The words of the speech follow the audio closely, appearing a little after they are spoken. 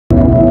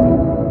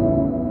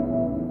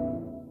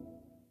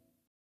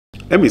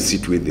Let me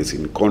situate this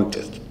in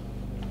context.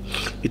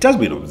 It has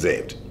been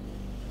observed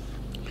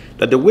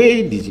that the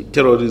way the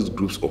terrorist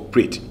groups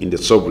operate in the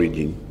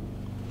sub-region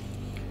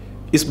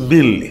is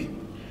mainly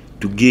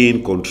to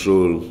gain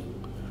control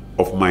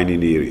of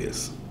mining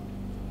areas,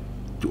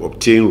 to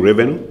obtain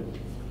revenue,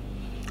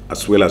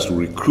 as well as to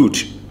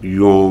recruit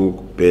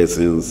young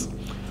persons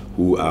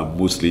who are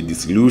mostly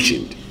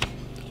disillusioned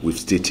with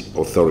state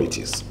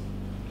authorities.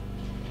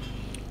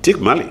 Take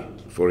Mali,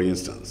 for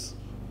instance.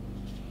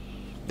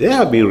 There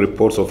have been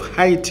reports of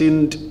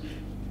heightened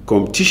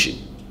competition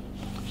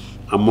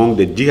among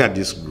the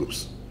jihadist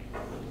groups,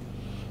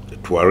 the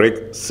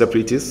Tuareg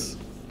separatists,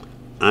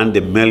 and the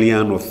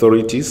Malian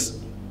authorities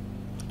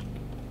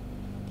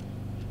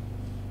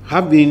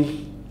have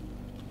been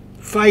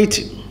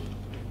fighting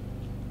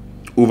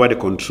over the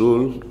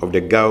control of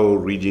the Gao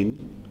region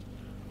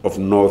of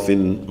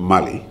northern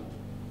Mali.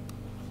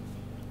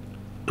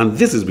 And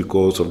this is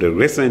because of the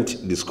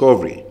recent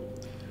discovery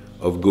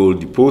of gold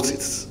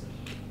deposits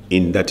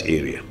in that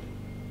area.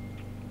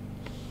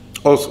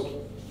 Also,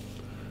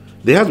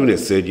 there has been a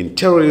surge in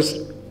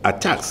terrorist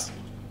attacks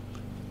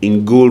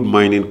in gold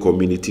mining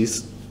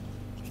communities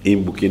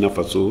in Burkina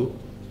Faso,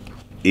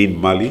 in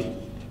Mali,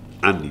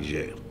 and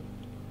Niger.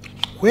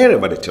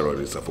 Wherever the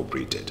terrorists have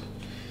operated,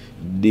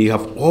 they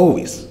have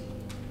always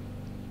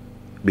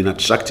been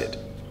attracted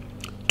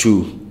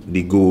to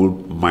the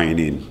gold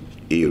mining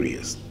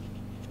areas.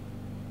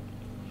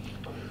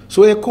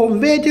 So a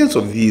convergence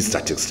of these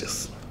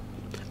statistics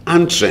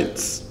and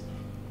trends,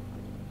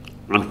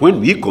 and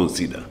when we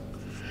consider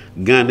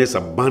Ghana's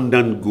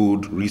abundant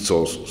gold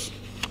resources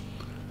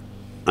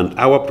and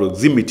our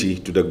proximity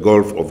to the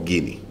Gulf of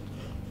Guinea,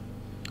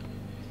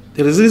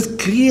 there is this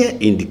clear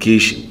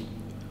indication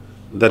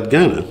that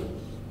Ghana,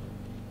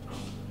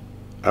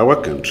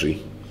 our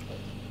country,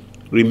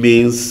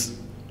 remains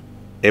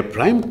a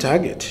prime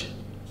target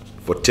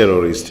for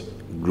terrorist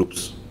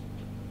groups.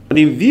 And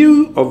in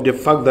view of the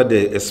fact that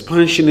the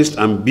expansionist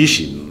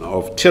ambition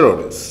of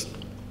terrorists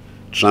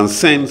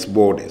transcends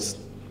borders,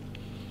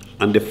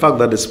 and the fact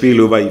that the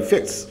spillover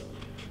effects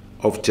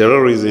of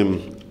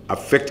terrorism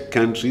affect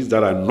countries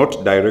that are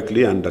not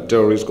directly under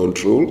terrorist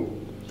control,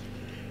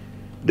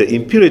 the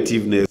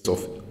imperativeness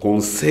of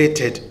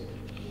concerted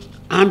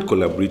and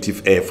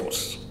collaborative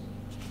efforts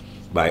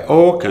by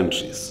all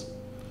countries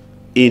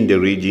in the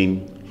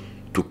region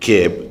to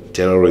curb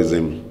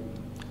terrorism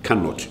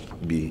cannot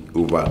be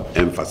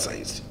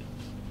overemphasized.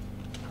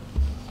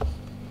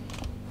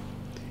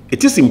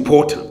 It is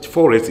important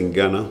for us in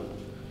Ghana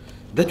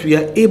that we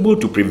are able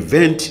to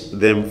prevent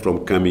them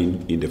from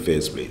coming in the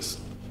first place.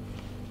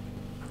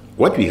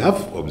 What we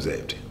have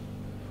observed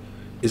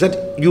is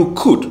that you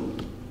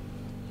could,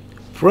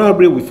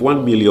 probably with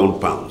 £1 million,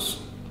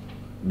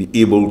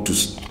 be able to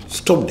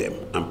stop them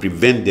and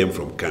prevent them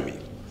from coming.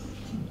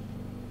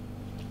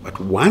 But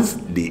once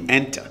they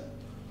enter,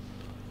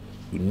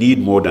 you need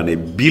more than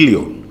 £1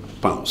 billion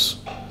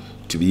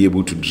to be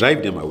able to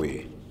drive them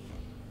away,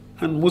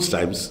 and most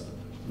times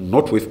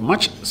not with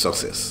much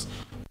success.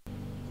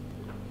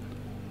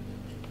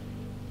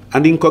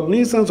 And in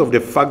cognizance of the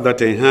fact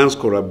that enhanced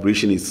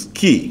collaboration is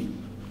key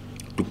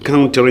to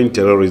countering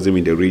terrorism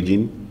in the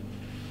region,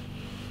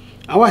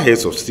 our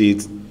heads of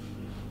state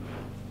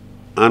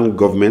and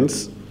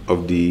governments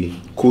of the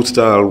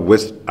coastal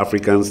West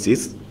African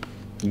states,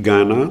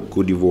 Ghana,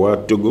 Côte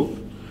d'Ivoire, Togo,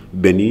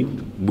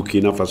 Benin,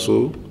 Burkina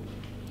Faso,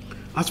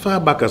 as far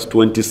back as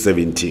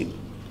 2017,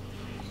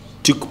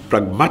 took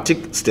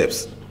pragmatic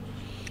steps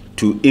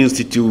to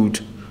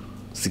institute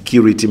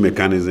security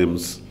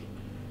mechanisms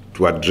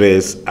to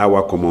address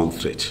our common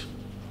threat.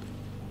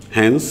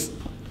 Hence,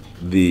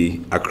 the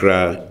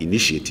Accra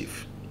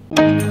Initiative.